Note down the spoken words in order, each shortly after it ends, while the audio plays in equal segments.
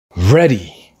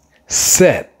Ready,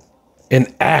 set,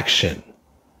 in action.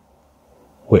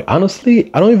 Wait, honestly,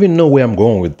 I don't even know where I'm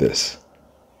going with this.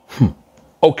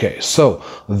 Okay, so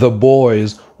The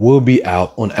Boys will be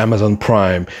out on Amazon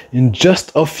Prime in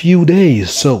just a few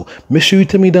days. So make sure you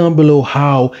tell me down below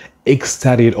how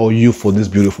excited are you for this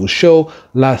beautiful show.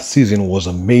 Last season was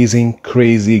amazing,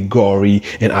 crazy, gory,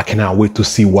 and I cannot wait to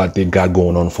see what they got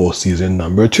going on for season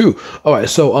number 2. All right,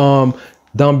 so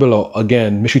down below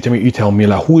again, make sure you tell me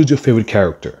like, who is your favorite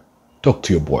character? Talk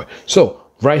to your boy. So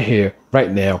right here,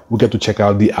 right now, we get to check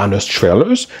out the honest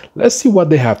trailers. Let's see what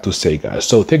they have to say, guys.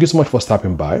 So thank you so much for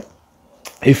stopping by.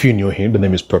 If you're new here, the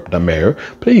name is Purple Mayor.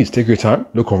 Please take your time,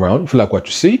 look around. If you like what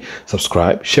you see,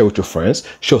 subscribe, share with your friends,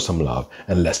 show some love,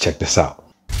 and let's check this out.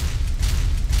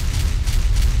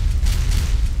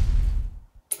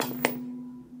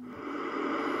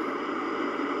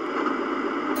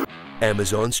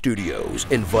 Amazon Studios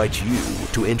invites you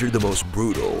to enter the most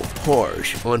brutal,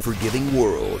 harsh, unforgiving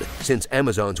world since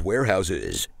Amazon's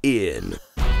warehouses in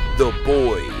The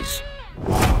Boys.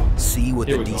 See what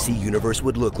the DC universe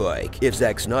would look like if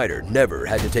Zack Snyder never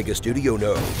had to take a studio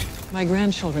note. My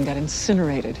grandchildren got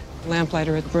incinerated.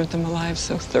 Lamplighter had burnt them alive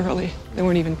so thoroughly, there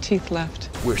weren't even teeth left.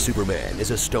 Where Superman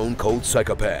is a stone-cold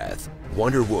psychopath,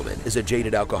 Wonder Woman is a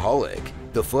jaded alcoholic,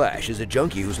 The Flash is a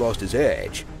junkie who's lost his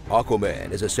edge,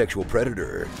 Aquaman is a sexual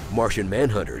predator, Martian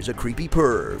Manhunter is a creepy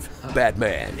perv,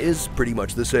 Batman is pretty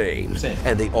much the same,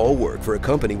 and they all work for a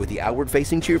company with the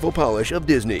outward-facing cheerful polish of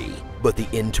Disney, but the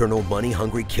internal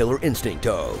money-hungry killer instinct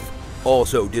of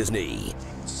also Disney.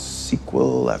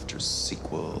 Sequel after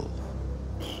sequel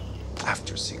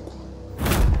after sequel.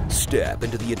 Step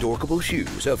into the adorable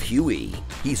shoes of Huey.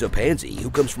 He's a pansy who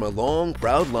comes from a long,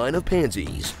 proud line of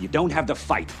pansies. You don't have to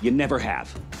fight. You never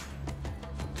have.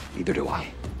 Neither do I.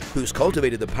 Who's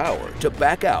cultivated the power to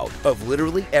back out of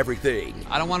literally everything.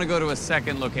 I don't want to go to a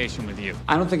second location with you.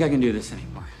 I don't think I can do this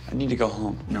anymore. I need to go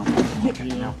home. No.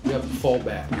 No. You have to fall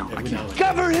back. No, I can't.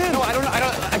 Cover him! No,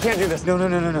 I can't do this. No,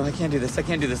 I can't do this. I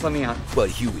can't do this. Let me out. But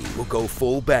Huey will go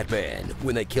full Batman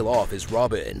when they kill off his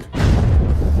Robin.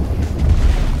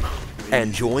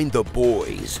 And join The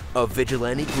Boys, a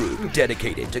vigilante group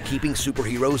dedicated to keeping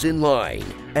superheroes in line.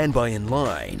 And by in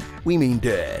line, we mean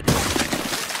dead.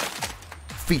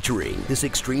 Featuring this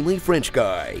extremely French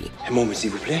guy. Un moment,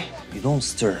 s'il vous plaît. You don't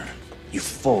stir, you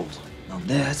fold. Now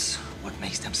that's what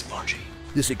makes them spongy.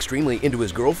 This extremely into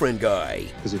his girlfriend guy.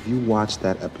 Because if you watch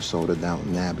that episode of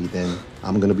Downton Abbey, then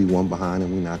I'm gonna be one behind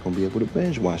and we're not gonna be able to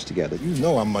binge watch together. You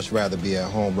know I'd much rather be at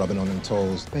home rubbing on them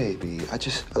toes. Baby,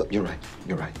 you're right,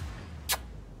 you're right.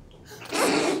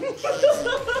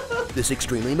 This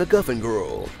extremely MacGuffin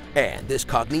girl, and this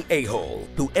Cockney a-hole,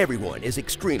 who everyone is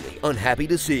extremely unhappy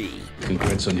to see.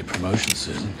 Congrats on your promotion,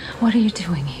 Susan. What are you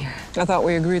doing here? I thought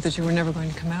we agreed that you were never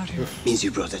going to come out here. Means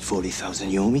you brought that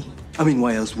 40,000 you owe me? I mean,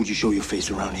 why else would you show your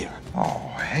face around here? Oh,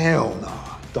 hell no.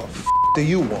 The do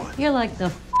you want? You're like the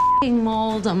f***ing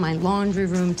mold on my laundry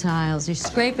room tiles. You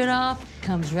scrape it off,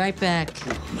 comes right back.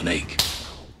 Monique.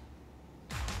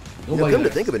 Now, come to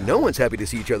think of it, no one's happy to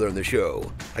see each other on the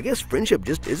show. I guess friendship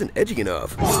just isn't edgy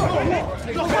enough. Give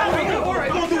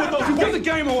the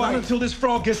game away! Not until this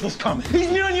frog gets what's coming.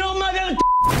 He's near your mother.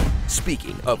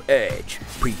 Speaking of edge,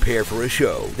 prepare for a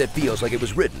show that feels like it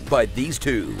was written by these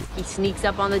two. He sneaks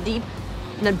up on the deep,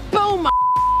 and then boom,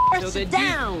 so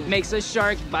down. Makes a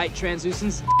shark bite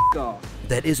translucent's off.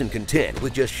 That isn't content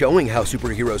with just showing how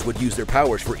superheroes would use their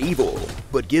powers for evil,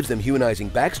 but gives them humanizing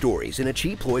backstories in a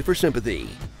cheap ploy for sympathy.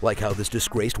 Like how this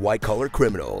disgraced white-collar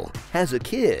criminal has a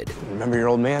kid. Remember your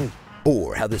old man?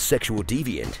 Or how this sexual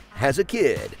deviant has a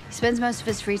kid. He spends most of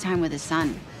his free time with his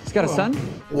son. He's got a son?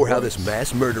 Or how this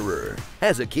mass murderer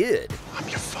has a kid. I'm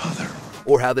your father.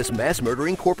 Or how this mass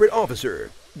murdering corporate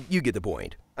officer. You get the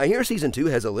point. I hear season 2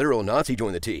 has a literal Nazi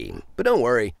join the team, but don't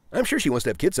worry, I'm sure she wants to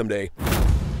have kids someday.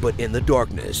 But in the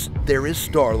darkness, there is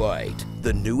Starlight,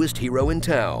 the newest hero in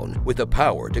town, with the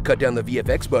power to cut down the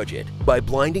VFX budget by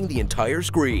blinding the entire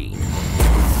screen.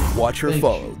 Watch her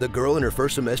follow the girl in her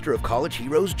first semester of college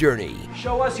hero's journey.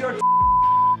 Show us your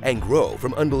and grow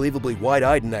from unbelievably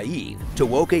wide-eyed and naive to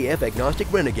woke AF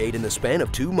agnostic renegade in the span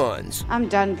of 2 months. I'm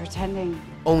done pretending.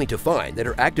 Only to find that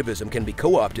her activism can be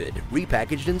co-opted,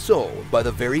 repackaged, and sold by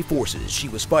the very forces she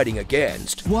was fighting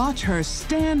against. Watch her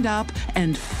stand up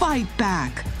and fight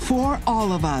back for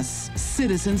all of us.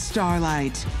 Citizen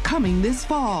Starlight, coming this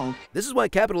fall. This is why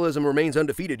capitalism remains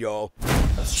undefeated, y'all.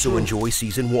 So enjoy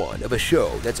season 1 of a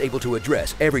show that's able to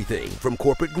address everything from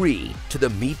corporate greed to the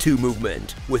Me Too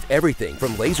movement, with everything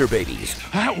from laser babies.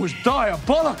 That was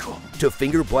diabolical. To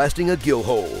finger blasting a gill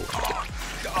hole.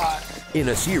 in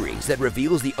a series that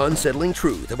reveals the unsettling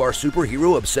truth of our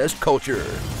superhero-obsessed culture.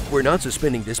 We're not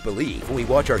suspending disbelief when we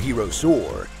watch our heroes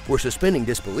soar. We're suspending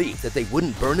disbelief that they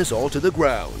wouldn't burn us all to the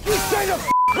ground. You stay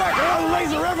the back or I'll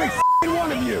laser every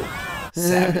one of you!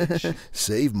 Savage.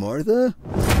 Save Martha?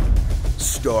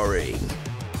 Starring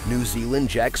New Zealand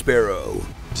Jack Sparrow.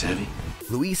 Savvy?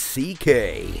 Louis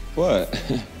C.K.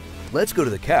 What? Let's go to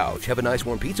the couch, have a nice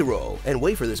warm pizza roll, and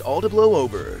wait for this all to blow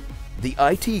over. The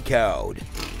IT Cowed,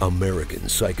 American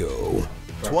Psycho,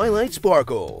 Twilight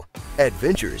Sparkle,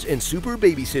 Adventures in Super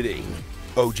Babysitting,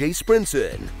 O.J.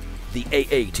 Sprinson, The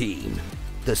AA Team,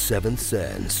 The Seventh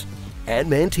Sense,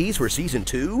 Ant-Man tease for Season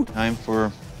 2? Time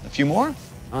for a few more?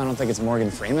 I don't think it's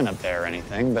Morgan Freeman up there or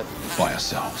anything, but... By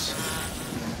ourselves.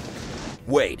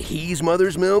 Wait, he's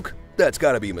Mother's Milk? That's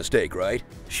gotta be a mistake, right?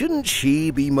 Shouldn't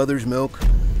she be Mother's Milk?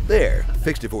 There,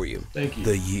 fixed it for you. Thank you.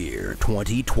 The year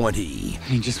 2020.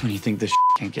 I mean, just when you think this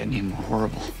can't get any more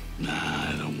horrible.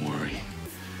 Nah, don't worry.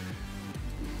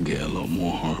 Get a little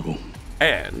more horrible.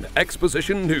 And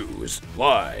Exposition News,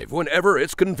 live whenever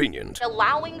it's convenient.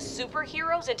 Allowing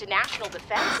superheroes into national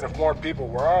defense? If more people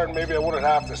were armed, maybe I wouldn't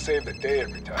have to save the day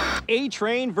every time.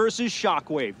 A-Train versus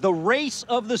Shockwave, the race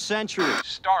of the century.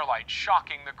 Starlight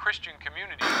shocking the Christian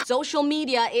community. Social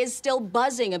media is still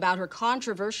buzzing about her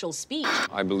controversial speech.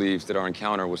 I believe that our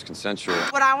encounter was consensual.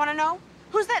 What I want to know?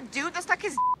 Who's that dude that stuck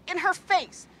his in her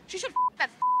face? She should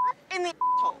that in the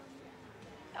hole.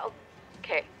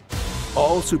 Okay.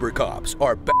 All super cops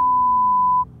are back.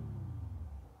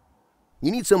 You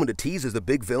need someone to tease as the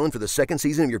big villain for the second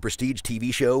season of your prestige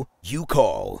TV show? You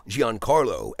call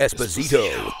Giancarlo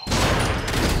Esposito.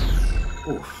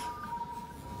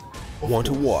 Want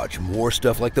to watch more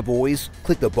stuff like The Boys?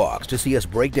 Click the box to see us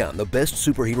break down the best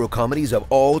superhero comedies of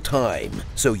all time,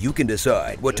 so you can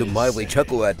decide what to mildly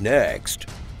chuckle at next.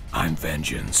 I'm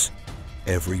vengeance.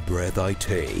 Every breath I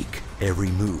take, every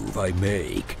move I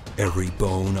make, every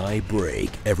bone I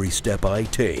break, every step I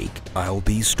take, I'll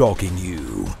be stalking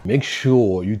you. Make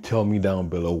sure you tell me down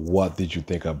below what did you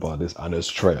think about this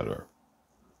honest trailer.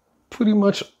 Pretty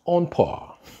much on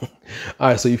par.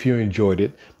 Alright, so if you enjoyed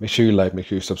it, make sure you like, make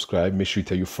sure you subscribe, make sure you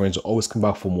tell your friends to always come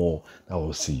back for more. I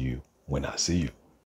will see you when I see you.